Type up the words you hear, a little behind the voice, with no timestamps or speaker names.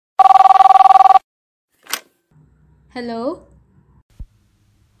Hello.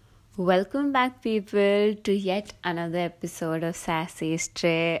 Welcome back, people, to yet another episode of Sassy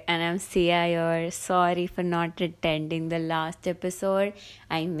Stray. And I'm Sia here. Sorry for not attending the last episode.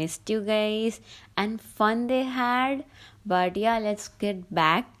 I missed you guys and fun they had. But yeah, let's get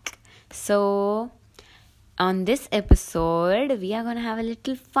back. So, on this episode, we are gonna have a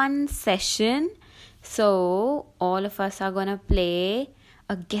little fun session. So, all of us are gonna play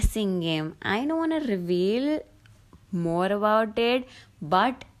a guessing game. I don't wanna reveal more about it,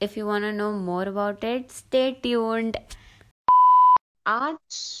 but if you want to know more about it, stay tuned.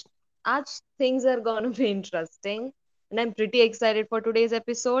 आज आज things are gonna be interesting, and I'm pretty excited for today's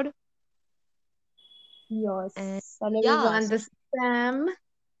episode. And Yes. Hello yeah, everyone, this is Sam.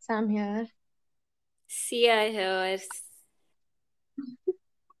 Sam here. See I hear.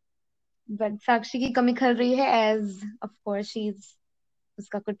 But साक्षी की कमी खल रही है as of course she's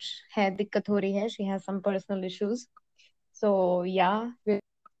उसका कुछ है दिक्कत हो रही है. She has some personal issues. So yeah,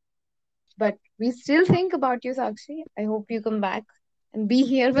 but we still think about you, Sakshi. I hope you come back and be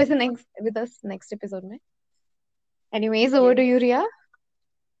here with us next episode में. Anyways, over yes, to you, Ria.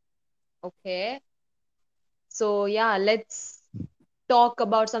 okay. So yeah, let's talk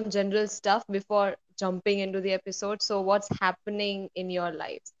about some general stuff before jumping into the episode. So what's happening in your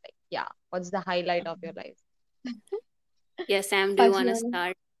lives? Like, yeah, what's the highlight of your life? Yeah, Sam, do you Sakshi want to वाला.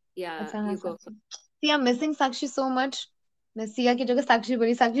 start? Yeah, अच्छा हाँ you go Sakshi. See, I'm missing Sakshi so much. मैं सिया की जगह साक्षी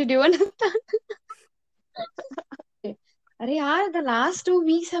बोली. Sakshi, do you understand? अरे यार the last 2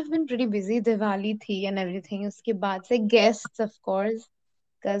 weeks have been pretty busy. Diwali थी and everything. उसके बाद से guests of course.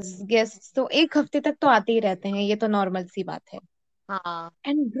 Because guests तो एक हफ्ते तक तो आते ही रहते हैं. ये तो नॉर्मल सी बात है. हाँ.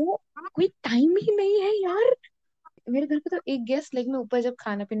 And bro, कोई टाइम ही नहीं है यार. मेरे घर पे तो एक गेस्ट लाइक मैं ऊपर जब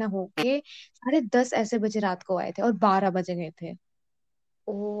खाना पीना होके 10:30 ऐसे बजे रात को आए थे और 12 बजे गए थे.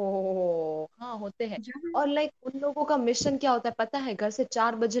 ओह हाँ, होते हैं. यार और लाइक उन लोगों का मिशन क्या होता है पता है? घर से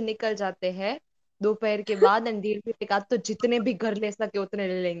 4 बजे निकल जाते हैं दोपहर के बाद, एंड देर के बाद तो जितने भी घर ले सके उतने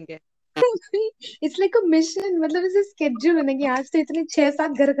ले लेंगे. It's like a mission. मतलब इसे स्केड्यूल है ना कि आज तो इतने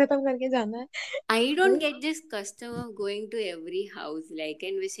 6-7 घर खत्म करके जाना है. I don't get this custom of going to every house like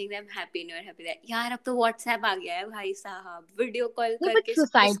and wishing them happy new year, happy that यार अब तो व्हाट्सएप आ गया है भाई साहब, वीडियो कॉल नहीं बट करके विश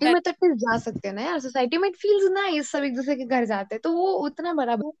सोसाइटी कर. में तो एटलीस्ट जा सकते हैं ना यार. सोसाइटी में इट फील्स नाइस. सब एक दूसरे के घर जाते हैं तो वो उतना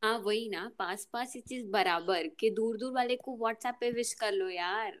बड़ा. हाँ वही ना, पास पास ये चीज बराबर के दूर दूर वाले को व्हाट्सएप पे विश कर लो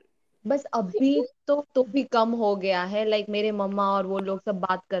यार. बस अभी तो भी कम हो गया है. लाइक मेरे मम्मा और वो लोग सब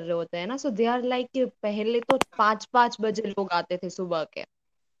बात कर रहे होते हैं ना, सो दे आर लाइक कि पहले तो 5-5 बजे लोग आते थे सुबह के.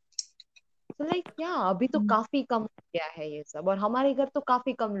 तो लाइक या अभी तो काफी कम हो गया है ये सब. और हमारे घर तो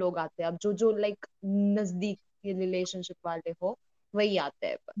काफी कम लोग आते हैं अब. जो लाइक नजदीक के रिलेशनशिप वाले हो वही आते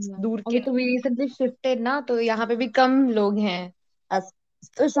हैं, बस दूर के अभी तो वी रिसेंटली शिफ्टेड ना तो यहाँ पे भी कम लोग हैं. अस-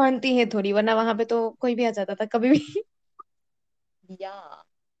 तो शांति है थोड़ी. वरना वहां पे तो कोई भी आ जाता था कभी भी. नहीं. या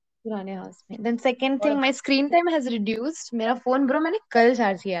पुराने हाउस में. देन सेकंड और thing, my screen time has reduced. मेरा फोन ब्रो मैंने कल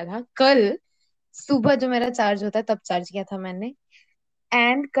चार्ज किया था. कल सुबह जो मेरा चार्ज होता है तब चार्ज किया था मैंने.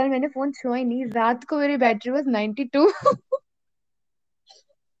 एंड कल मैंने फोन छुआ ही नहीं. रात को मेरी बैटरी वाज 92.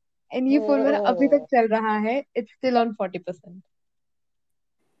 एंड ये फोन मेरा अभी तक ओ चल रहा है. It's still on 40%.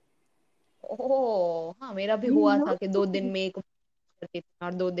 ओ हाँ, मेरा भी यू हुआ नो. था कि 2 दिन में एक करती थी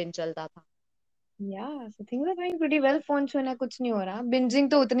और 2 दिन चलता था. Yeah so things are going pretty well. Phone छूना कुछ नहीं हो रहा. बिंजिंग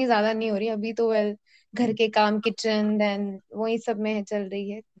तो उतनी ज्यादा नहीं हो रही अभी तो. वेल घर के काम, किचन, देन वही सब में चल रही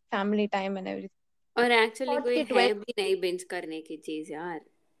है. Family time and everything. और एक्चुअली थॉट कोई कि है 12. भी नहीं बिंज करने की चीज यार.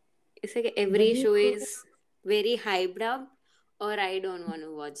 इसे एवरी वही शो तो. इज वेरी हाइप्ड अप और I don't want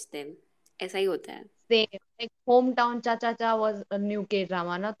to watch them. ऐसा ही होता है. Same like home town cha cha cha was a new K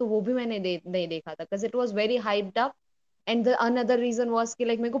drama ना, तो वो भी मैंने नहीं देखा था because it was very hyped up. And the another reason was कि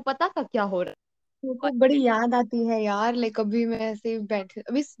लाइक मेरे को पता था क्या हो रहा मेरे को बड़ी याद आती है यार. लाइक अभी मैं ऐसे ही बैठे.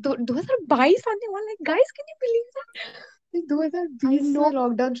 अभी 2022 आने वाला है गाइस. Can you believe. है. आई 2020 नो. में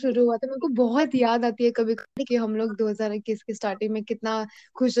लॉकडाउन शुरू हुआ था. मेरे को बहुत याद आती है कभी कभी कि हम लोग 2021 की स्टार्टिंग में कितना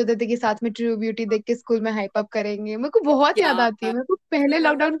खुश होते थे कि साथ में ट्रू ब्यूटी देख के स्कूल में हाइप अप करेंगे. मेरे को बहुत याद आती है. यार मेरे को पहले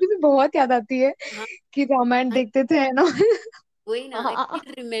लॉकडाउन की भी बहुत याद आती है हाँ, कि रामायण देखते थे है ना. वही ना. I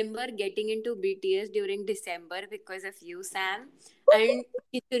still remember getting into BTS during December because of you, Sam. And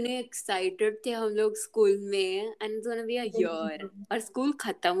कितने excited थे हम लोग स्कूल में. And it's gonna be a year. और स्कूल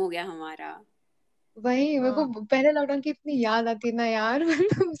खत्म हो गया हमारा. वही मेरे को हाँ. पहले लॉकडाउन की इतनी याद आती है ना यार.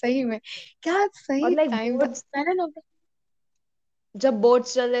 मतलब सही में क्या और सही लाइक टाइम था बोर्ड्स, पहले लॉकडाउन. जब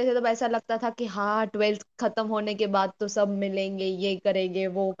बोर्ड्स चल रहे थे तब ऐसा लगता था कि हाँ 12th खत्म होने के बाद तो सब मिलेंगे, ये करेंगे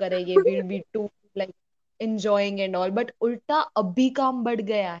वो करेंगे, will be to like enjoying and all. But उल्टा अभी काम बढ़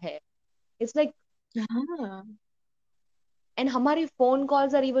गया है. इट्स लाइक हाँ. एंड हमारी phone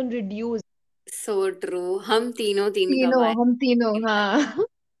calls are even reduce. So true. हम तीनों तीन तीनों, कमाए. हम तीनों, हाँ.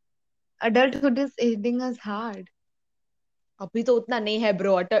 Adulthood is hitting us hard. अभी तो उतना नहीं है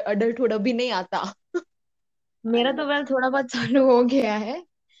ब्रो, अडल्टहुड अभी नहीं आता। I मेरा तो know. वेल थोड़ा बहुत चालू हो गया है,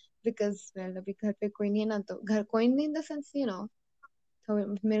 बिकॉज वेल अभी घर पे कोई नहीं है ना, तो घर कोई नहीं इन द सेंस तो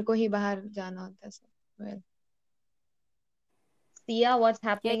मेरे को ही बाहर जाना होता है, so well. Sia, what's Yeah,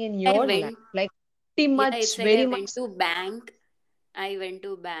 happening in I your life? went. Like pretty Yeah, much, it's like I very much. went to bank. I went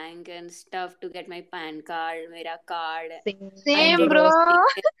to bank and stuff to get my PAN card, मेरा card. I same did bro.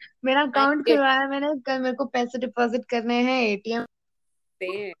 bro. मेरा I account did खुलवाया मैंने कल, मेरे को पैसे deposit करने हैं ATM.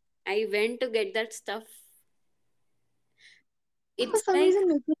 pay. I went to get that stuff. For It's some like reason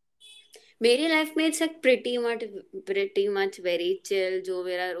मेरे को मेरी लाइफ में it's like pretty much very chill. जो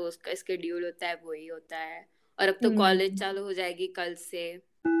मेरा रोज का स्केड्यूल होता है वही होता है. और अब तो कॉलेज हम्म. चालू हो जाएगी कल से.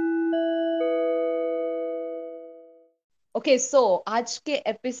 Okay, so आज के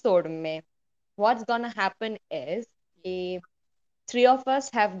एपिसोड में what's gonna happen is कि three of us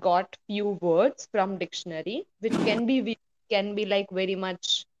have got few words from dictionary which can be like very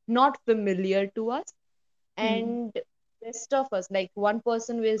much not familiar to us, hmm. and rest of us, like one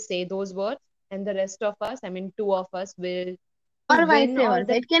person will say those words and the rest of us, I mean two of us, will to Or vice win or versa.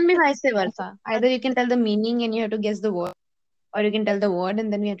 the It can be vice versa. Either you can tell the meaning and you have to guess the word, or you can tell the word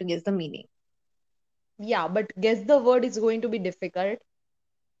and then we have to guess the meaning. yeah, but guess the word is going to be difficult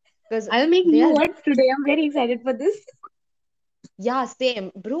because I'll make they new are, words today. I'm very excited for this. yeah, same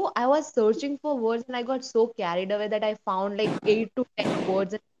bro. I was searching for words and I got so carried away that I found like 8 to 10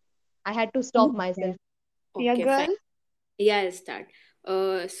 words and I had to stop Okay. myself. Yeah, Okay, fine. girl. Yeah, I'll start.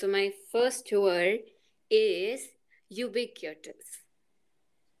 So my first word is ubiquitous.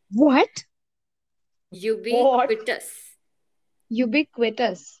 What? What? Ubiquitous.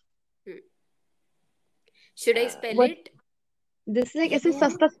 Ubiquitous. Hmm. Should I spell What? it? This is like ऐसे U.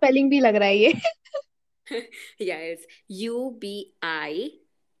 सस्ता spelling भी लग रहा है ये. Yeah, it's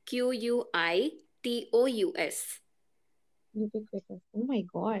Ubiquitous. Ubiquitous. Oh my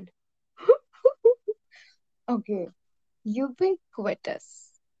god. Okay. Ubiquitous.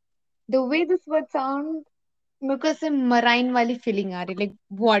 The way this word sounds, मेरे को ऐसे मराइन वाली फीलिंग आ रही, like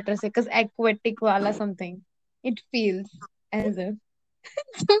water से, cause aquatic वाला something. It feels as if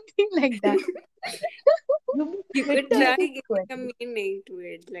something like that. You could try giving a Ubiquitous. meaning to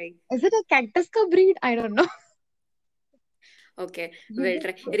it. Like, Is it a cactus का breed? I don't know. okay, we'll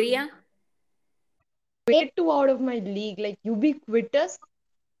try. Ubiquitous. Ria, Way too out of my league, like ubiquitous.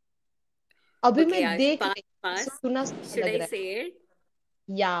 अभी okay, मैं yeah, देख pass, रही हूँ, pass. सुना सुना Should लग I रहा say it?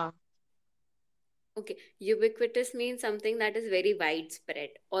 है। या Okay, ubiquitous means something that is very widespread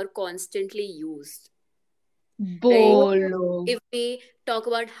or constantly used. Like, बोलो. if we talk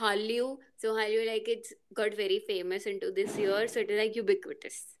about Hallyu, so Hallyu, like, it's got very famous into this year, so it is like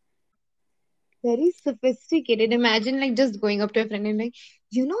ubiquitous. Very sophisticated. Imagine like just going up to a friend and like,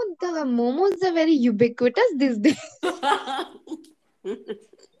 the momos are very ubiquitous these days.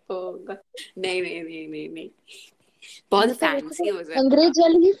 Oh God. नहीं नहीं नहीं नहीं नहीं. बहुत मतलब ऐसे तो fancy हो जाएगा. अंग्रेज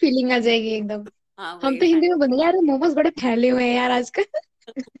वाली ही फीलिंग आ जाएगी एकदम. हाँ हम वही तो फैन. हिंदी में बोलेंगे यार मोमोज बड़े फैले हुए हैं यार आजकल.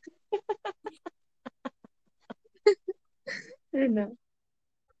 है ना.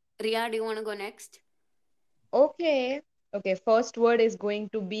 Ria, do you want to go next? okay. Okay, first word is going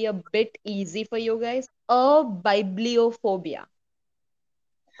to be a bit easy for you guys. A bibliophobia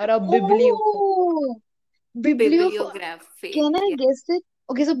or a bibliophobia. Oh, biblioph Bibliography. can I Yeah. guess it?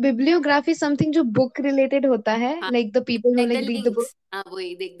 Okay, so bibliography is something जो book related होता है, हाँ, like the people who like the like read the book. links. हाँ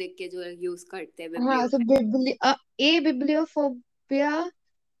वही देख देख के जो यूज करते हैं हाँ, so bibliography. a bibliophobia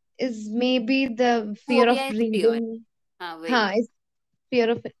is maybe the fear of Phobia is fear. reading. हाँ वही. हाँ, it's fear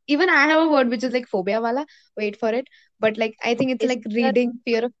of, even I have a word which is like phobia wala. Wait for it. But like I think it's Is like the reading,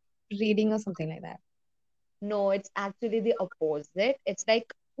 fear of reading or something like that. no, it's actually the opposite. It's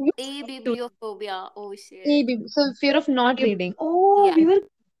like A to bibliophobia. Oh shit. A, so fear of not you, reading. Oh, Yeah. we were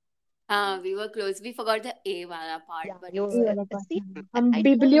हाँ, we were close. We forgot the A वाला yeah, part, but you it's A still. wala part. see. हम I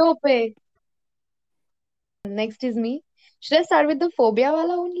told biblio पे. Next is me. Should I start with the phobia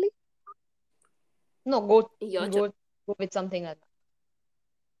wala only? no, Your choice. go with something else,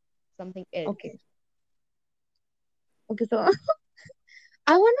 something else. Okay. Okay, so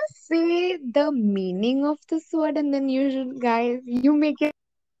I wanna say the meaning of this word and then you should, guys, you make it.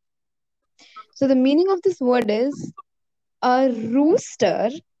 So the meaning of this word is a rooster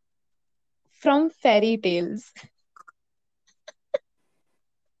from fairy tales.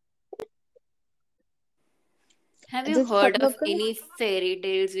 Have you Just heard सब of लोग का any fairy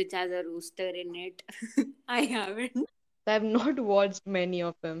tales which has a rooster in it? I haven't. I have not watched many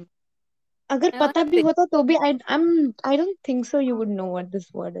of them. अगर I want पता to भी pick. होता तो भी I don't think so you would know what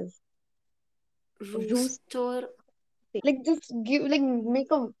this word is. Rooster. Rooster. Like just give like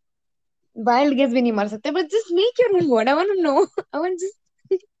make a wild guess भी नहीं मार सकते but just make your own word. I want to know. I want to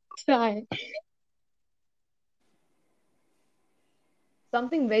just try.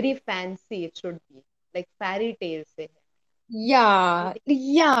 Something very fancy it should be. Like fairy tales से है. Yeah,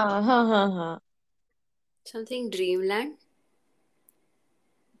 yeah, हाँ हाँ हाँ. Something dreamland.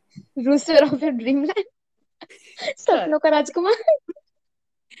 Rooster of your dreamland. Rooster. सपनों का राजकुमार.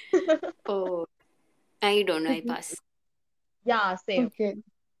 Oh, I don't know. I pass. Yeah, same. Okay.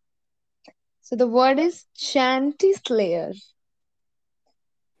 So the word is Shanty Slayer.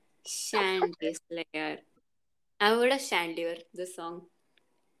 Shandy Slayer. I would have Chandelier, the song.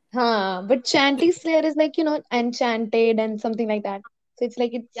 Huh, but Shanty Slayer is like, enchanted and something like that. So it's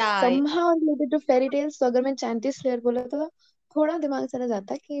like it's Yeah, yeah. somehow related to fairy tales. So अगर मैं Shanty Slayer बोला तो थोड़ा दिमाग चला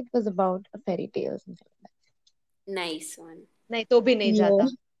जाता कि it was about a fairy tale or something like Nice one. नहीं तो भी नहीं that. जाता.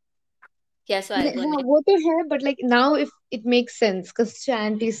 Yeah. Yeah, so I'll go हाँ next. वो तो है but like now if it makes sense because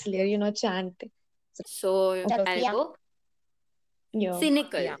Shanty Slayer, chant. So, So चलो I'll okay. Siya. go Yeah.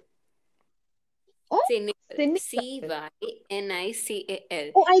 cynical. Yeah. Oh, Cynical. Cynical. Cynical.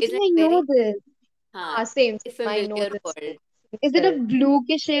 oh, I It's think like I know very this. हाँ, same. I know familiar this too. word. Is it a Cynical. blue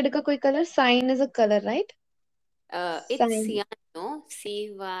के shade का कोई color? Sign is a color, right? It's Sign. cyano.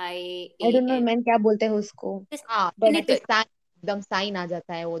 I don't know Cyan. man क्या बोलते हैं उसको. It's हाँ, But that is cynical. sign. एकदम sign आ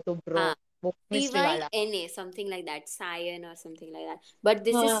जाता है वो तो ब्रो. हाँ. वो केमिस्ट्री वाला. Cyna, something like that. Cyan or something like that. But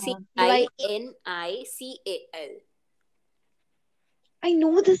this is हाँ. Cinical. I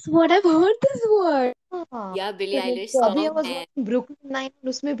know this word. I've heard this word. हाँ. Yeah, Billie Correct, Eilish अभी I song correct. was है. watching Brooklyn Nine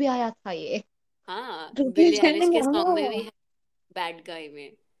उसमें भी आया था ये. हाँ, Brooklyn बिली आइलिश Nine-Nine, के सॉन्ग में भी हाँ. है बैड गाय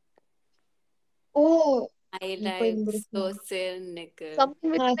में. Oh, My कोई life नहीं so सुना. cynical.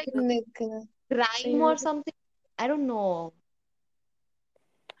 Something with हाँ, like cynical. I crime know or this. something. I don't know.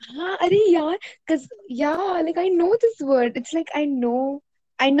 हाँ, अरे यार, cause yeah, like I know this word. It's like I know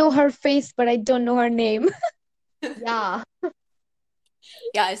her face, but I don't know her name. Yeah.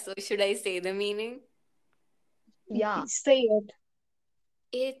 Yeah, so should I say the meaning? Yeah. Say it.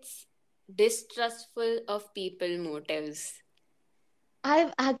 It's distrustful of people motives.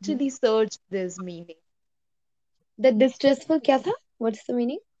 I've actually searched this meaning. The distressful क्या था? What's the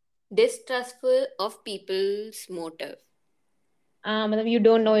meaning? Distrustful of people's motive. मतलब you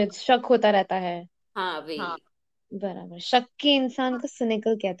don't know it. शक होता रहता है. हाँ हाँ. वही. बराबर. शक के इंसान को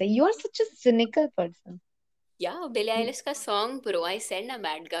cynical कहते हैं. You are such a cynical person. Yeah, Billie Eilish का song bro, I said ना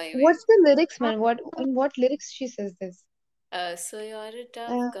bad guy में. What's the lyrics, हाँ. man? In what lyrics she says this? So you're a tough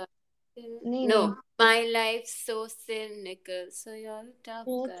Uh, guy. नहीं No, नहीं. my life's so cynical. So you're a tough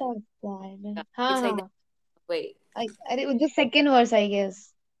What guy. a guy. Yeah, it's हाँ like that. हाँ. Wait. अरे the second verse I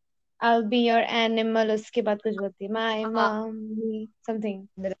guess. I'll be your animal. उसके बाद कुछ बोलती है. My हाँ. mommy something.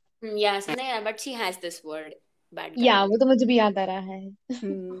 Yeah, something like that, but she has this word, bad guy Yeah, में. वो तो मुझे भी याद आ रहा है.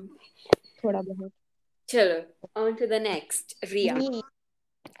 Hmm. थोड़ा बहुत. Chalo, on to the next. Ria. Me.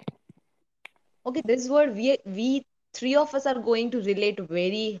 Okay, this word we three of us are going to relate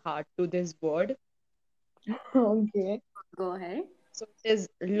very hard to this word. Okay. Go ahead. So it is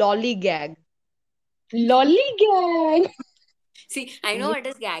lollygag. Lollygag. See, I know Yeah. what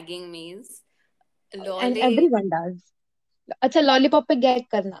is gagging means. And Lolly. everyone does. अच्छा lollipop पे gag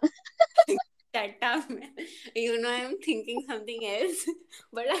करना. Shut up, man. You know, I'm thinking something else,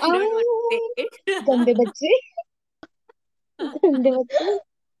 but I Ah, don't want to say गंदे it. बच्चे. गंदे बच्चे.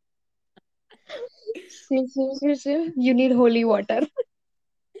 Shiv. You need holy water. अरे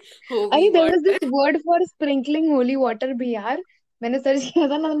Holy there was water. this word for sprinkling holy water भी यार. मैंने search किया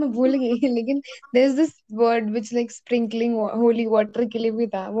था ना मैं भूल गई लेकिन there's this word which like sprinkling holy water के लिए भी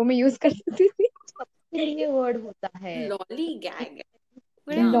था वो मैं यूज करती थी. सबके लिए वर्ड होता है. Lolly gag.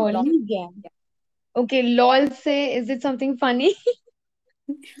 But I'm Yeah. confused. Lollygag. Okay, lol say is it something funny?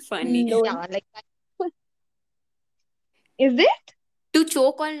 Funny. Lol. Yeah. Like Is it? To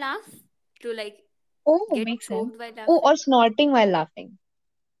choke or laugh? To like Oh, get makes sense. choked while Oh, laughing? or snorting while laughing.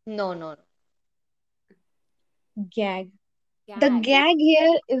 no. Gag. The Gag. gag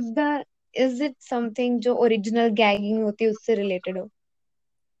here is it something जो original gagging होती है उससे related हो?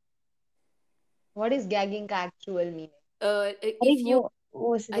 What is gagging का actual meaning? अरे If you.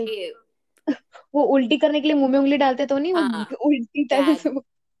 वो ऐसे like अरे वो उल्टी करने के लिए मुंह में उंगली डालते तो नहीं वो हाँ उल्टी टाइप gag. से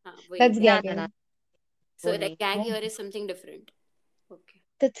हाँ वही that's gag. ना gagging. So वो like नहीं. gag Oh. here is something different. Okay.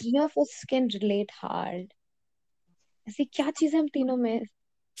 The three of us can relate hard. ऐसी क्या चीज है हम तीनों में?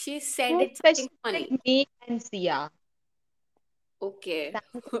 She said No, it's something especially funny. like me and Sia. Okay. Sam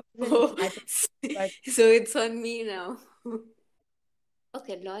isn't Oh, that, but so it's on me now.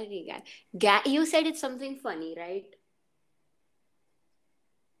 Okay, lolly gag. You said it's something funny, right?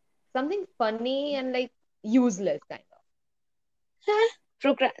 something funny and like useless kind of. Huh?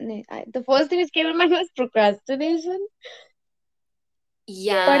 The first thing which came in my mind was procrastination. पढ़े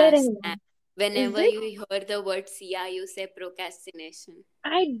Yeah, रहना. Sam. Is Whenever it? you hear the word Sia, you say procrastination.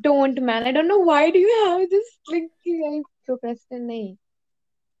 I don't, man. I don't know why do you have this like I procrastinate.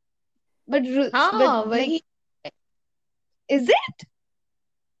 But हाँ like, वही. is it?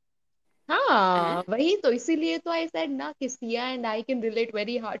 Huh? हाँ वही तो, इसीलिए तो I said ना कि Sia and I can relate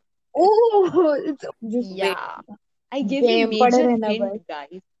very hard. Oh, it's just Wait. Yeah, I gave you damn. पढ़े major रहना hint, बस.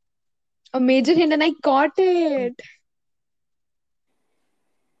 guys. A major hint and I caught it.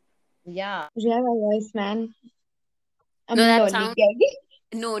 Yeah, Yeah, my voice, man. I'm No, that sounds lollygagging.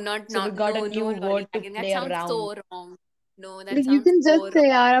 no, not so we not got a no new no word to lollygagging. That play sounds around. so wrong. No, that Like you sounds can just so wrong. say,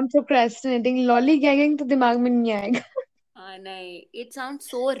 यार, I'm procrastinating. Lollygagging तो दिमाग में नहीं आएगा. No, it sounds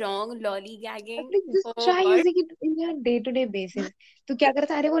so wrong. But Lollygagging. like just Oh try God. using it in your day-to-day basis. तू क्या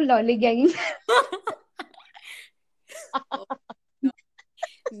करता है? अरे वो lollygagging. Oh, no,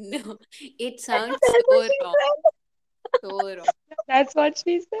 no, it sounds That's what so she wrong. said. So wrong. That's what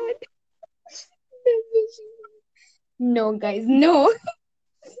she said. That's what she said. No, guys, no.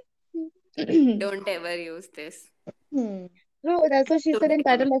 Don't ever use this. Hmm. No, that's what she said Don't in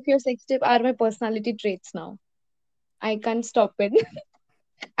ever. title of your sex tape are my personality traits now. I can't stop it.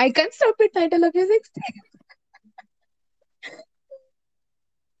 I can't stop it. Title of your sex tape.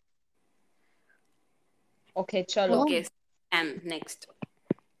 Okay, chalo. हाँ Okay, Sam, next.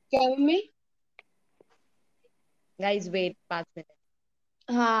 क्या mummy Guys, wait 5 minutes.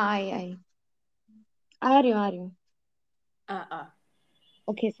 हाँ आई आ रही हूँ Uh-uh.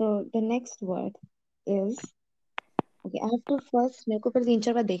 okay so the next word is okay I have to first मेरे को पहले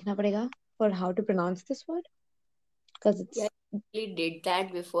 3-4 बार देखना पड़ेगा for how to pronounce this word because Yeah, it's I did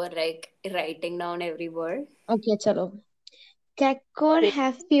that before, like writing down every word. okay चलो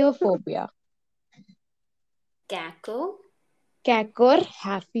cacorhapiophobia Caco,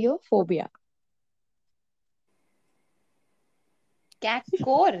 cacorhapiophobia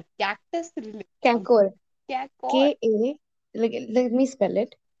Cacor. Cactus. cacor Cacor. K-A like let me spell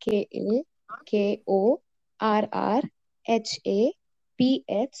it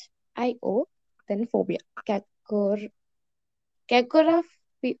K-A-K-O-R-R-H-A-P-H-I-O then phobia cacor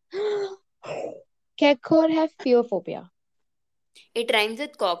cacoraphi cacorhaphiophobia it rhymes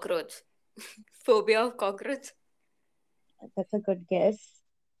with cockroach. Phobia of cockroach. that's a good guess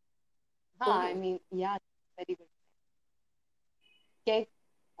Huh, I Oh, mean, yeah, very good.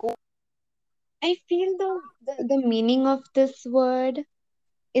 Cacor. I feel the meaning of this word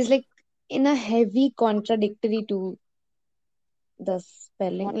is like in a heavy contradictory to the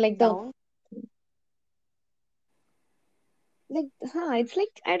spelling Want like the down? like हाँ it's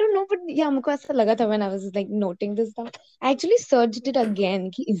like I don't know but yeah मुझको ऐसा लगा था when I was like noting this down I actually searched it again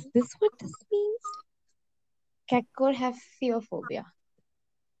कि is this what this means cacorhaphiophobia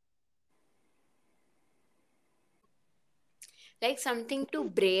like something to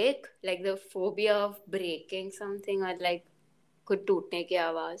break, like the phobia of breaking something, or like कुछ टूटने की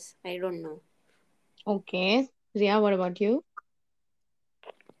आवाज. I don't know. okay Ria what about you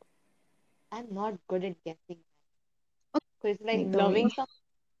I'm not good at guessing. So it's like okay तो loving some,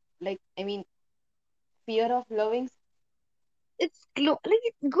 like, I mean, fear of loving.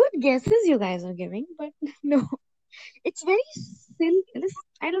 like good guesses you guys are giving but no it's very silly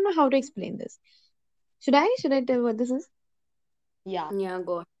I don't know how to explain this should I tell what this is Yeah. Yeah,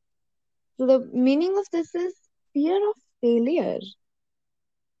 go. so the meaning of this is fear of failure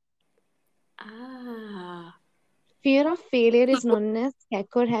Ah. fear of failure is known as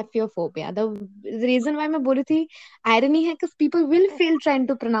cacorhaphiophobia the reason why मैं बोल रही थी irony है because people will fail trying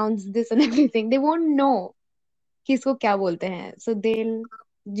to pronounce this and everything they won't know कि इसको क्या बोलते हैं so they'll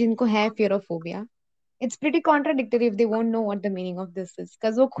जिनको है fear of phobia it's pretty contradictory if they won't know what the meaning of this is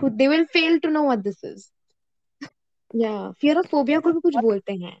because वो खुद they will fail to know what this is yeah fear of phobia को भी कुछ और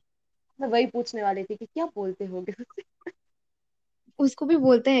बोलते हैं मैं वही पूछने वाली थी कि क्या बोलते होगे उसे. उसको भी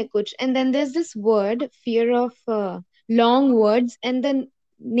बोलते हैं कुछ and then there's this word fear of long words and the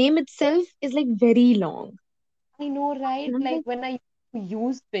name itself is like very long I know, right? and I'm Like like when I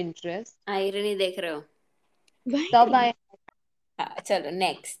use Pinterest, irony देख रहे हो. तब why I हाँ, चलो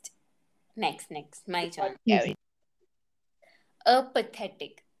next my got turn. carried.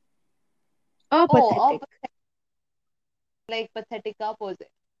 Apathetic. Oh, apathetic like pathetic opposite.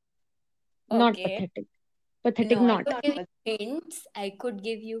 not Okay. pathetic pathetic No, I not could Not give but you hints. I could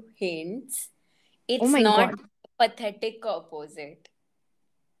give you hints. oh It's my not god pathetic opposite.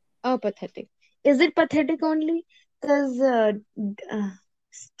 apathetic is it pathetic only because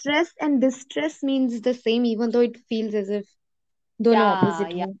stress and distress means the same even though it feels as if दोनों या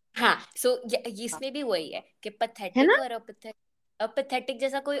opposite या में, हाँ, सो हाँ, इसमें भी वही है कि है पथेटिक ना? और अपथेटिक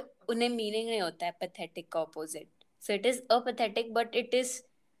जैसा कोई उन्हें मीनिंग नहीं होता है पथेटिक का opposite. So it is apathetic but it is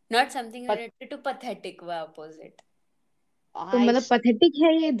not something but related to pathetic व ऑपोजिट. तो I मतलब पथेटिक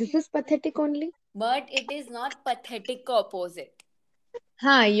है ये, this is pathetic only. But it is not pathetic का ऑपोजिट.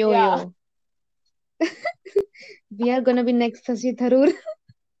 हाँ, yo yo. yeah. We are gonna be next Shashi Tharoor.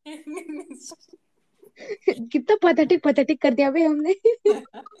 कितना pathetic pathetic कर दिया भाई हमने।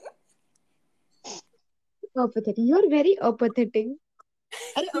 Apathetic, you are very apathetic.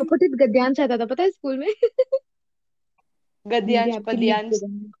 अरे अपठित गद्यांश आता था पता है स्कूल में। मेरी गद्यांश आपकी लिप पद्यांश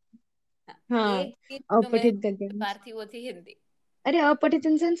गद्यांश। हाँ, एक चीज जो मेरे अपठित गद्यांश। पार थी वो थी हिंदी. अरे अपठित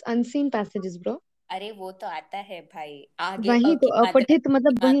in sense unseen passages bro. अरे वो तो आता है भाई, आगे वही तो की मात्रा अपठित की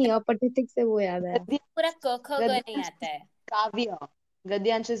मतलब वही मात्रा. अपठित से वो याद आया। पूरा गद्यांश क ख ग नहीं गद्यांश आता है. काव्य,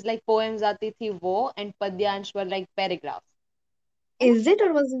 गद्यांश इज लाइक पोएम्स आती थी वो, एंड पद्यांश वर लाइक पैराग्राफ, है ना? इज इट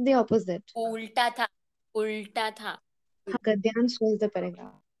और वाज इट द ऑपोजिट? उल्टा था, उल्टा था. हाँ, गद्यांश वाज द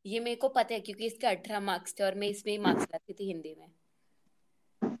पैराग्राफ। ये मेरे को पता है क्योंकि इसके 18 मार्क्स थे और मैं इसमें ही मार्क्स लाती थी हिंदी में.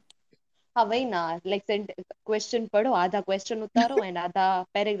 हाँ वही ना, लाइक क्वेश्चन पढ़ो, आधा क्वेश्चन उतारो एंड आधा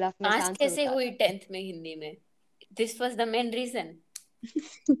पैराग्राफ में से पास आंसर कैसे उतारो. हुई 10th में हिंदी में? This was the main reason.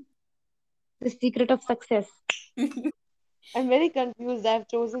 The secret of success. I'm very confused. I've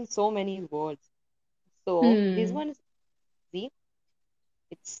chosen so many words. So this hmm. one is easy.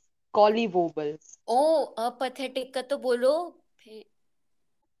 It's collivobbles. O, apathetic का तो बोलो.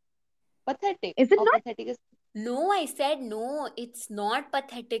 Pathetic. Is it Or not? pathetic is no, I said no, it's not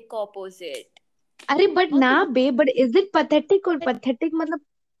pathetic का opposite. अरे but हाँ ना तो बे, but is it pathetic? और pathetic मतलब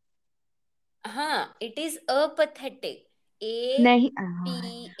हाँ, इट इज अपैथेटिक. ए नहीं।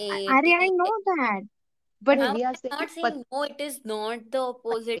 पी ए अरे I T. No that, but अरे हाँ, we are but I am saying not saying no, it is not the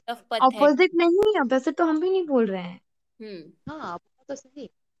opposite of pathetic. Opposite नहीं है वैसे तो हम भी नहीं बोल रहे हैं। हम्म. हाँ वो तो सही.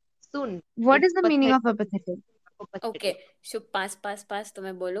 सुन, what it's is the meaning pathetic of apathetic? or okay, pathetic. So pass pass pass तो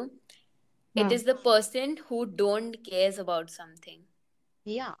मैं बोलूं. इट हाँ, is the person who don't cares about something.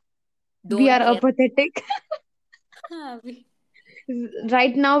 Yeah, we don't are care. Apathetic. हाँ अभी.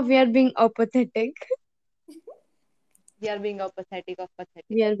 Right now we are being apathetic. we are being a pathetic of pathetic.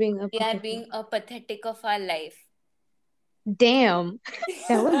 We are being We are apathetic. being a pathetic of our life. Damn,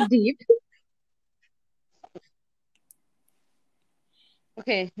 that was deep.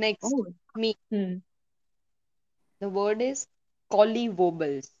 Okay, next. Oh. Me. Hmm. The word is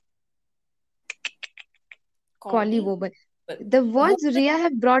collivobbles. Collie Collie. वो, the वो. words Ria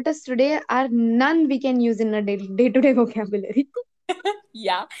have brought us today are none we can use in a day-to-day vocabulary.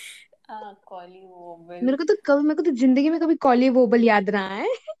 Yeah. Collie wobble. मेरे को तो जिंदगी में कभी कॉली wobble याद रहा है।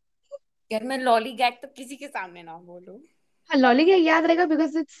 यार मैं लॉली गैग तो किसी के सामने ना बोलूं. हाँ, लॉली का याद रहेगा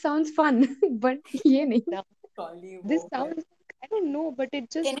because it sounds fun. But ये नहीं। Now, collie this wobble. sounds like, I don't know, but it can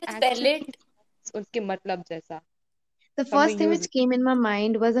just you spell actually it? sounds उसके मतलब जैसा. The Can we first thing use which came in my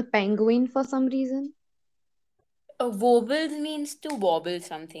mind was a penguin for some reason. Wobbles means to wobble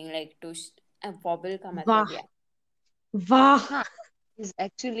something like to. Wobble का मतलब वाह, या. वाह। हाँ, is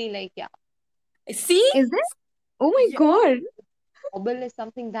actually like yeah. See. Is it? Oh my God. Wobble is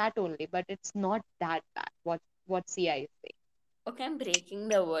something that only, but it's not that bad. What CI is saying. Okay, I am breaking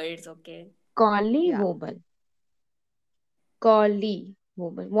the words. Okay. Collie Yeah. wobble. Collie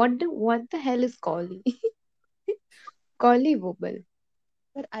wobble. What the hell is collie? Collie wobble.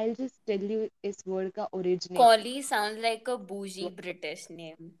 But I'll just tell you इस word का originate. Collie sound like a boujee British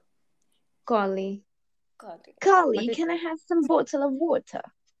name. Collie. Collie. But Collie, it can I have some bottle of water?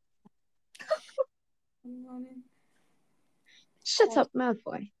 Shut up,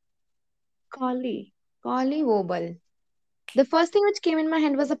 Malfoy. Collie. Collie wobble. The first thing which came in my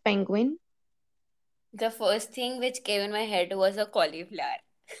head was a penguin. The first thing which came in my head was a cauliflower.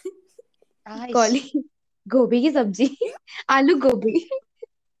 Aish. Collie. गोभी की सब्जी। आलू गोभी।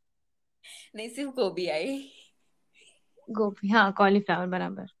 नहीं, सिर्फ गोभी आई. गोभी, हाँ, कॉलीफ्लावर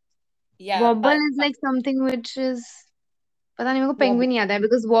बराबर। या wobble pass is pass. Like something which is, पता नहीं, मेरे को Wobble. पेंगुइन याद है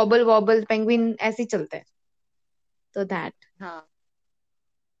बिकॉज वॉबल वॉबल पेंगुइन ऐसे ही चलते हैं। तो दैट, हाँ.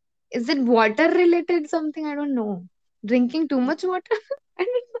 Is it water related something? I don't know. Drinking too much water. I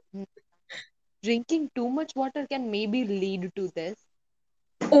don't Mm. Drinking too much water can maybe lead to this.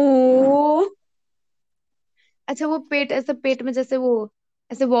 नो। Oh, अच्छा, वो पेट ऐसे, पेट में जैसे वो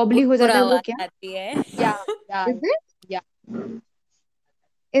ऐसे वॉबली हो गुरगुर जाता है, वो क्या? आवाज आती है. Yeah, yeah, is it? yeah.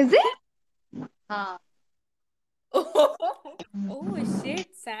 Is it? हाँ. Oh shit,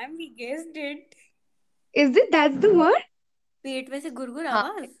 Sam, we guessed it. Is it that's the word? पेट में से गुरगुर हाँ.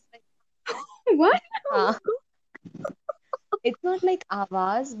 आवाज. It's like what? हाँ. It's not like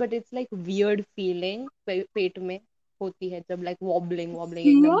आवाज, but it's like weird feeling पेट में. होती है जब like wobbling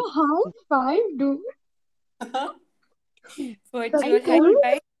Sia, एकदम. high five, dude. What's I I your high told told.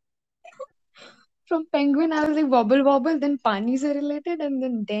 five? from penguin, I was like wobble wobble, then pani se related, and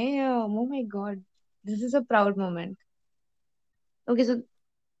then damn, oh my god, this is a proud moment. Okay, so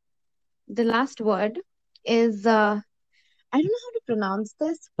the last word is I don't know how to pronounce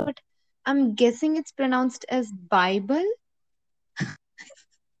this, but I'm guessing it's pronounced as Bible.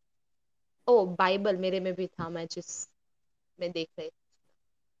 Oh, Bible मेरे में भी था, मैं जिस में देख रही.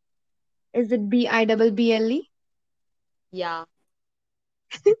 Is it Bible? Yeah,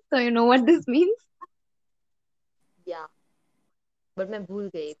 So you know what this means. yeah. But मैं भूल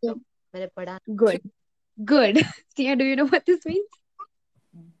गई So तो मैंने पढ़ा. good, good. Sia, do you know what this means?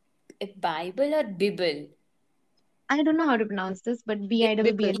 A Bible or Bible? I don't know how to pronounce this, but It's Bible.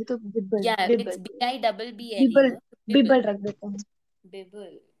 Bible, so Bible, Yeah, it's Bible, Bible, Bible, no? Bible. Bible रख देते हैं.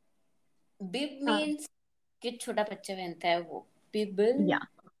 Bible. Bib हाँ, means कि छोटा बच्चा पहनता है वो. Bible. yeah.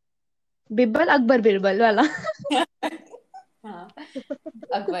 Bible Akbar Birbal वाला. हाँ,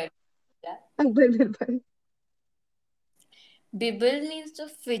 Akbar. Akbar Birbal. Bibble means to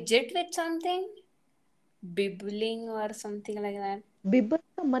fidget with something. Bibbling or something like that. Bible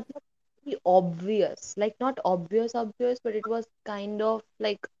का मतलब very obvious, like not obvious, but it was kind of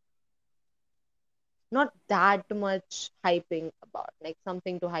like not that much hyping about, like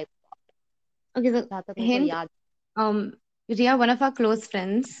something to hype about. Okay, so जहाँ तक मेरे को hint. याद. Ria, one of our close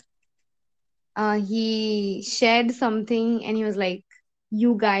friends, he shared something and he was like,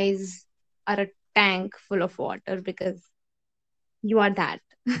 "You guys are a tank full of water because you are that.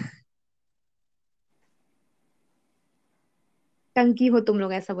 टंकी हो तुम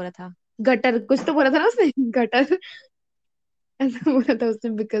लोग," ऐसा बोला था. गटर कुछ तो बोला था ना उसने. गटर ऐसा बोला था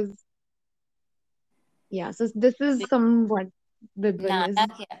उसने because yeah. So this is somewhat Bible नाला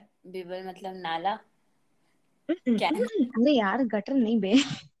is. क्या? Bibble मतलब नाला. Can. अरे यार गटर नहीं बे.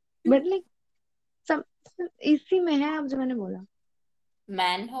 But like some इसी में है अब जो मैंने बोला.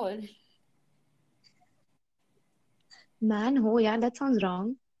 Manhole. Man हो यार, that sounds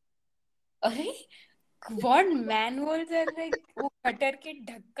wrong. अरे what manholes are like वो गटर के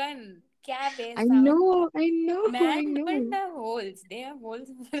ढक्कन. क्या I बेसाउंड. know, I know, I Man know. don't have holes. They have holes.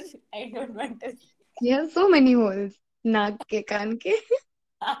 I don't want to. He has so many holes. नाक के कान के.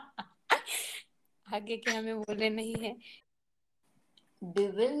 आगे के हमें बोलने नहीं है.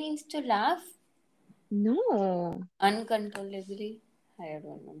 Bibble means to laugh No. uncontrollably. I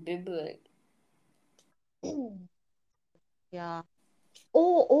don't know. Bibble. Yeah.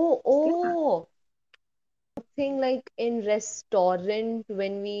 Oh, क्या? oh. Thing like in restaurant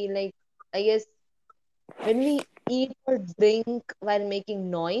when we like, I guess when we eat or drink while making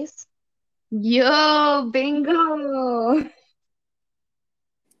noise. Yo, bingo.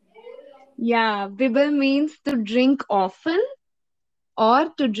 Yeah, bibble means to drink often or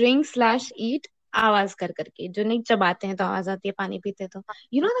to drink slash eat आवाज कर करके. जो नहीं चबाते हैं तो आवाज आती है, पानी पीते तो.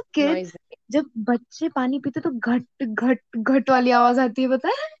 You know the Noise. kids, जब बच्चे पानी पीते तो घट घट घट वाली आवाज आती है, पता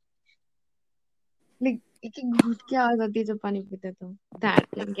है? Like एक एक घूट की आवाज आती है जब पानी पीते तो. That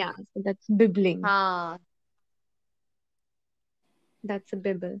like yeah, so that's bibbling. हाँ. That's a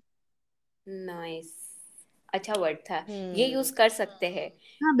bibble. Nice. अच्छा वर्ड था. ये Hmm. यूज कर सकते हैं.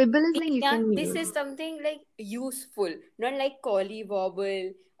 हाँ, bibble is like you Yeah, can this use. is something like useful, not like collie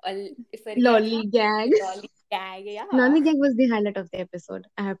wobble or फिर क्या था? Lollygag. Lollygag. Yeah. Lollygag was the highlight of the episode,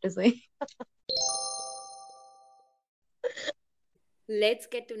 I have to say. Let's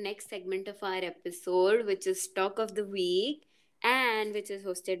get to next segment of our episode, which is talk of the week, and which is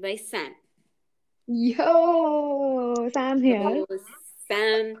hosted by Sam. Yo, Sam here. So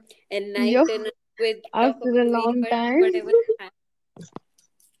Sam, Yo, enlighten us with talk after of a the week, long but time. whatever.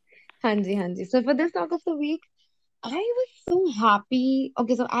 Hanji, Hanji. So for this talk of the week, I was so happy.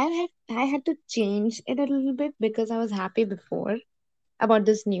 Okay, so I had to change it a little bit because I was happy before about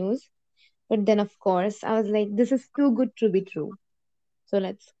this news. But then of course I was like, this is too good to be true. So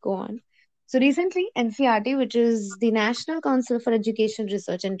let's go on. So recently, NCRT, which is the National Council for Education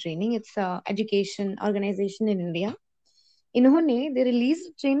Research and Training, it's a education organization in India. इन्होंने they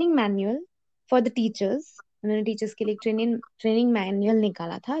released training manual for the teachers. उन्होंने teachers के लिए training manual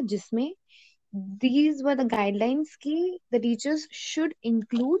निकाला था जिसमें these were the guidelines कि the teachers should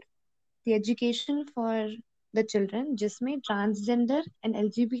include the education for the children जिसमें transgender and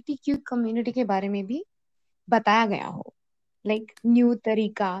LGBTQ community के बारे में भी बताया गया हो. Like न्यू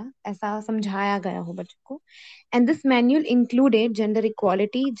तरीका ऐसा समझाया गया हो बच्चों को. And this manual included gender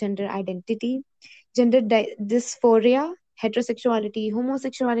equality, gender identity, gender dysphoria, heterosexuality,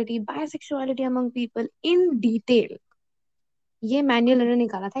 homosexuality, bisexuality among people in detail. ये manual उन्होंने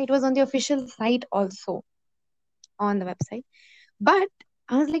निकाला था. It was on the official site also on the website. But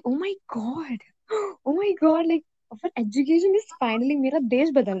I was like, oh my god, oh my god, like for education is finally मेरा देश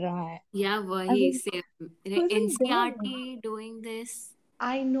बदल रहा है. Yeah, I वही was, same. I was like, damn. NCRT doing this.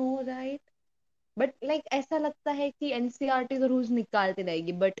 I know, right? But like ऐसा लगता है कि एनसीईआरटी तो रूल्स निकालती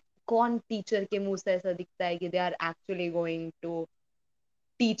रहेगी, बट कौन टीचर के मुंह से ऐसा दिखता है कि they are actually going to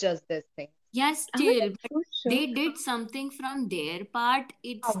teach us this thing? Yeah, I was still, like but so they shook. did something from their part.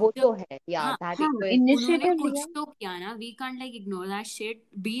 हाँ It's वो the तो है, या हाँ, दैट हाँ, इज उन्होंने इनिशिएटिव लिया. कुछ तो किया ना. We can't like ignore that shit.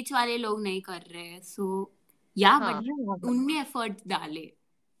 बीच वाले लोग नहीं कर रहे हैं. So yeah, but हाँ Yeah. उनने एफर्ट डाले.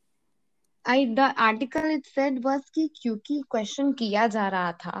 The article it said was कि क्योंकि क्वेश्चन किया जा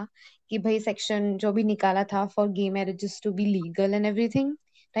रहा था कि भाई सेक्शन जो भी निकाला था for gay marriages to be legal and everything,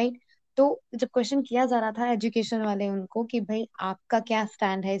 right? तो जब क्वेश्चन किया जा रहा था एजुकेशन वाले उनको कि भाई आपका क्या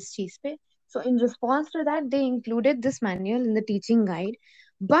स्टैंड है इस चीज पे, so in response to that they included this manual in the teaching guide.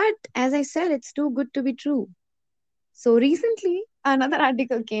 But as I said it's too good to be true. So recently another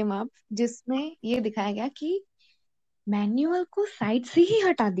article came up जिसमें ये दिखाया गया कि मैनुअल को साइड से ही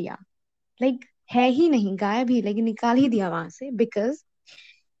हटा दिया. Like है ही नहीं, गायब ही, लेकिन निकाल ही दिया वहां से. Because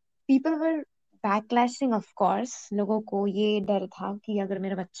people were backlashing. Of course लोगों को ये डर था कि अगर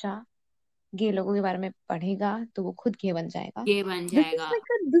मेरा बच्चा गे लोगों के बारे में पढ़ेगा तो वो खुद गे बन जाएगा. ये बन दिस इज जाएगा.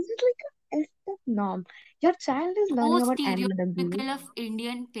 Like this is like a norm. Your child is So learning about animal abuse. stereotypical of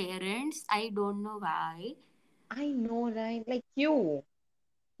Indian parents. I don't know why. I know right, like क्यों?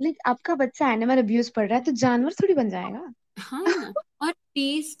 लाइक आपका बच्चा एनिमल अब्यूज पढ़ रहा है तो जानवर थोड़ी बन जाएगा. हाँ. और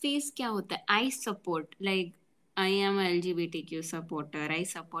पीस पीस क्या होता है? I support like I am LGBTQ supporter. I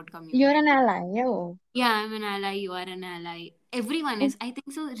support You're an community. ally, yo. Yeah, I'm an ally. You are an ally. Everyone is. I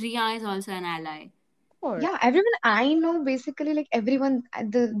think so. Ria is also an ally. और Yeah, everyone I know, basically, like everyone,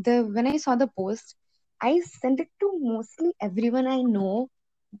 the when I saw the post, I sent it to mostly everyone I know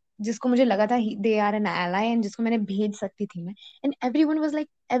जिसको मुझे लगा था they are an ally and जिसको मैंने भेज सकती थी मैं. And everyone was like,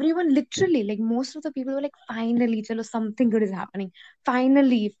 everyone literally, like most of the people were like, finally चलो something good is happening,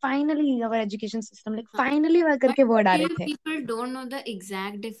 finally our education system, like हाँ. finally वह But करके word आ रहे still, थे. people don't know the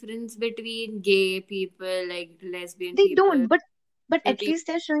exact difference between gay people, like lesbian They people, don't, but the at people. least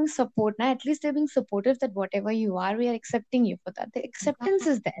they're showing support now. At least they're being supportive that whatever you are, we are accepting you for that. The acceptance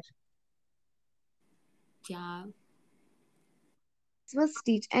is there. Yeah. Was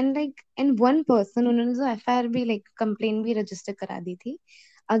teach and like and one person उन्होंने जो FIR भी like complaint भी register करा दी थी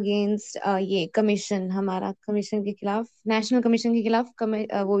against ये commission, हमारा commission के खिलाफ, नेशनल कमीशन के खिलाफ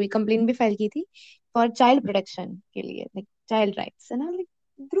वो भी complaint भी फाइल की थी for child protection के लिए, like child rights. And I'm like,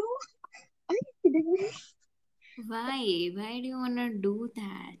 bro, are you kidding me? Why? Why do you wanna do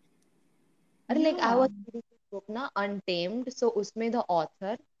that? अरे like I Yeah. Was reading this book ना, अनटेम्ड. सो उसमें the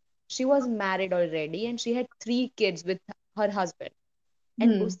author, she was married already and she had 3 kids with her husband.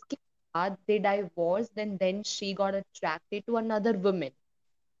 And Hmm. उसके बाद they divorced and then she got attracted to another woman.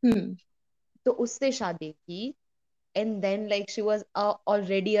 Hmm. तो उससे शादी की. And then like she was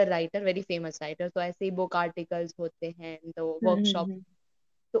already a writer, very famous writer. तो ऐसे ही book articles होते हैं, the Hmm. workshop. Hmm.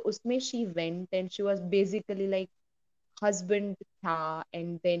 तो उसमें she went and she was basically like husband था,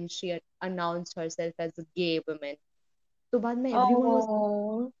 and then she announced herself as a gay woman. तो बाद में everyone was,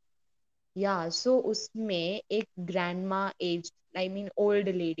 Oh. yeah, so उसमें एक grandma aged, I mean old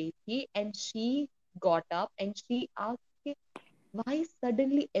lady थी, and she got up and she asked why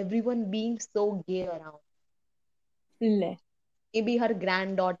suddenly everyone being so gay around. Le. Maybe her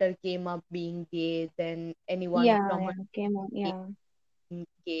granddaughter came up being gay, then anyone Yeah, from her yeah, came on, yeah. being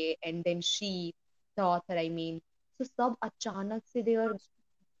gay, and then she, the author, I mean. So sab achanak se they were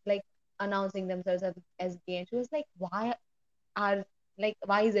like announcing themselves as gay, and she was like, are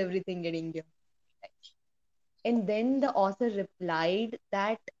why is everything getting gay? And then the author replied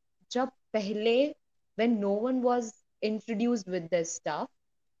that जब पहले, when no one was introduced with this stuff,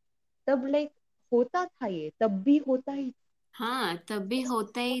 तब like होता था ये, तब भी होता ही. हाँ, तब भी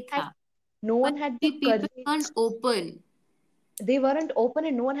होता No ही one had, था. no But one had the people courage. weren't open. They weren't open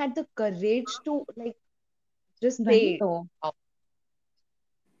and no one had the courage to like just say वही it तो. out.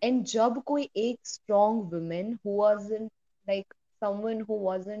 And जब कोई एक strong woman who wasn't like someone who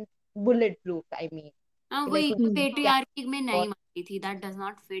wasn't bulletproof, I mean, हाँ, कि like वही कुछ Hmm. क्या patriarchy में नहीं और मानती थी. That does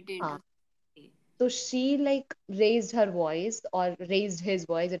not fit into हाँ. society. So she like raised her voice or raised his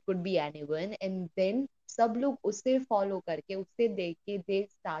voice, it could be anyone, and then सब लोग उसे follow करके उससे देख के they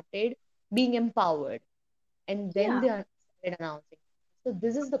started being empowered, and then Yeah. they started announcing. So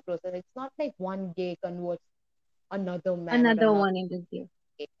this is the process. It's not like one gay converts another man or Another another one into you.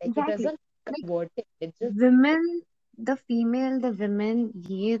 gay. Like it Exactly. doesn't Like convert it. It just women, the female, the women,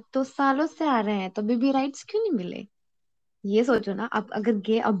 ये तो सालों से आ रहे हैं तो baby rights क्यों नहीं मिले? ये सोचो ना, अब अगर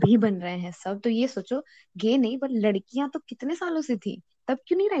गे अभी बन रहे हैं सब, तो ये सोचो, गे नहीं पर लड़कियां तो कितने सालों से थी, तब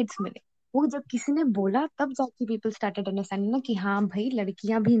क्यों नहीं राइट्स मिले? वो जब किसी ने बोला तब जाके पीपल स्टार्टेड अंडरस्टैंडिंग ना कि हाँ भाई,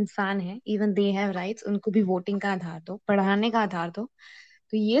 लड़कियां भी इंसान हैं, इवन दे हैव राइट्स, उनको भी वोटिंग का आधार दो, पढ़ाने का आधार दो।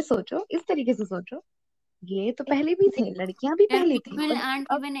 तो ये सोचो, इस तरीके से सोचो, ये तो पहले भी थे, लड़कियां भी Where पहले थी, people पर aren't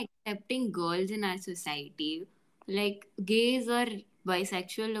अब even accepting girls in our society. Like gays और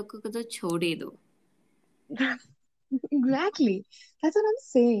bisexual लोगों को तो छोड़ ही दो. Exactly, that's what I am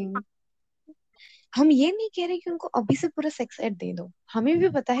saying. हम ये नहीं कह रहे कि उनको अभी से पूरा सेक्स एड दे दो, हमें भी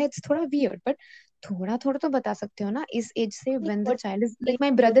पता है इट्स थोड़ा वियर्ड, बट थोड़ा थोड़ा तो बता सकते हो ना इस एज से, एक when the child is particular like, my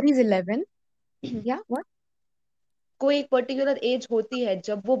age brother होती इज 11। या व्हाट? कोई एक पर्टिकुलर एज होती है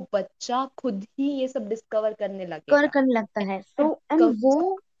जब वो बच्चा खुद ही ये सब डिस्कवर करने कर लगेगा। करने लगता है, सो एंड कब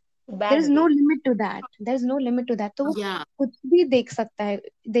वो, there bad is no way. Limit to that, there is no limit to that, तो वो Yeah. कुछ भी देख सकता है।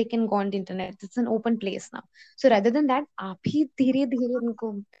 They can go on the internet, it's an open place now. So rather than that, आप ही धीरे धीरे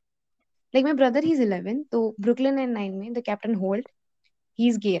उनको, like my brother he is 11, तो ब्रुकलिन एंड 9 में the captain Holt, he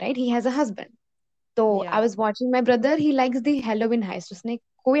is gay right, he has a husband. तो आई या was watching my brother, he likes the Halloween Heist, उसने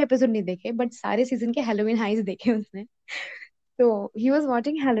कोई एपिसोड नहीं देखे बट सारे सीजन के हेलोवीन हाइस्ट देखे उसने। तो he was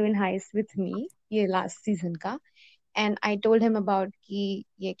watching Halloween Heist with me, ये लास्ट सीजन का। And I told him about कि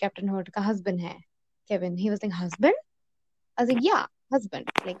ये कैप्टन हॉट का हस्बैंड है, Kevin. He was like, husband? I was like, yeah,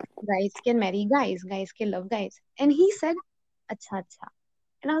 husband, like guys can marry guys, guys can love guys, and he said, अच्छा अच्छा।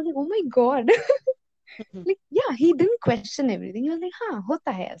 and I was like, oh my god, like yeah, he didn't question everything, he was like, हाँ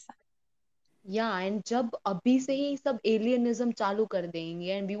होता है ऐसा। या and जब अभी से ही सब एलियनिज्म चालू कर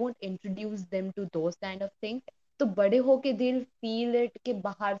देंगे and we won't introduce them to those kind of thing, तो बड़े होके दिल फील इट के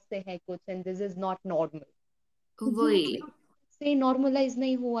बाहर से है कुछ and this is not normal. वही. Exactly. से नॉर्मलाइज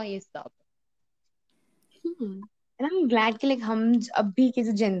नहीं हुआ ये सब। Hmm. And I'm glad कि like हम अभी के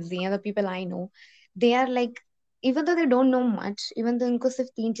जो Gen Z हैं, the people I know, they are like, even though they don't know much, even though उनको सिर्फ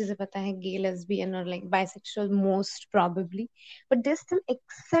 3 चीजें पता है, gay, lesbian और like bisexual most probably, but they still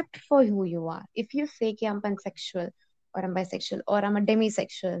accept for who you are. If you say कि I'm pansexual or I'm bisexual or I'm a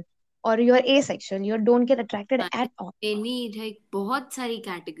demisexual or you're asexual, you don't get attracted at all. Any like बहुत सारी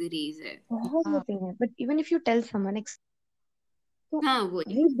categories है. बहुत हाँ होते हैं, but even if you tell someone, तो हाँ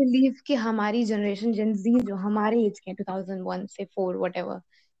वही. आई बिलीव कि हमारी जनरेशन, जेन जी, जो हमारे एज के 2001 से 4 whatever,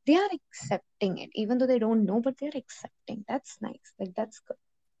 they are accepting it even though they don't know, but they are accepting. That's nice, like that's good.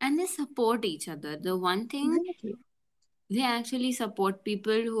 And they support each other. The one thing, Exactly. they actually support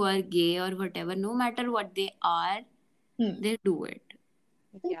people who are gay or whatever, no matter what they are, Hmm. they do it.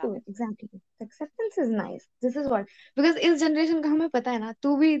 They या do it, exactly. The acceptance is nice. This is what, because इस generation का हमें पता है ना,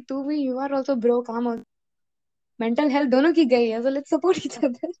 तू भी you are also bro, काम और mental health दोनों की गई है, so let's support each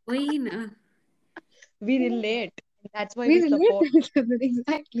other. वही ना. We relate, that's why We we relate to सपोर्ट। each other,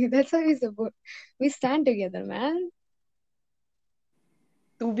 exactly, that's why we support, we stand together, man.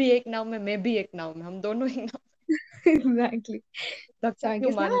 तू भी एक नाव में, मैं भी एक नाव में, हम दोनों एक नाव Exactly. में, So धक्का I क्यों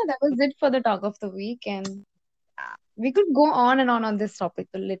guess, मारना। yeah, that was it for the talk of the week. And we could go on and on this topic,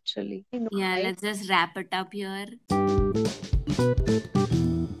 literally. I know Yeah, right. let's just wrap it up here.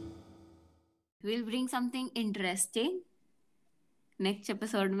 We'll bring something interesting next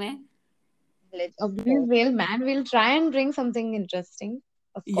episode में. Let's We hope. will, man. We'll try and bring something interesting.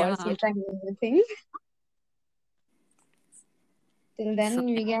 Of course, Yeah. we'll try new things. Till So then,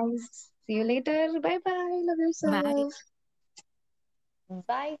 you guys, see you later. Bye bye. Love bye. yourself.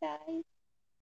 Bye guys.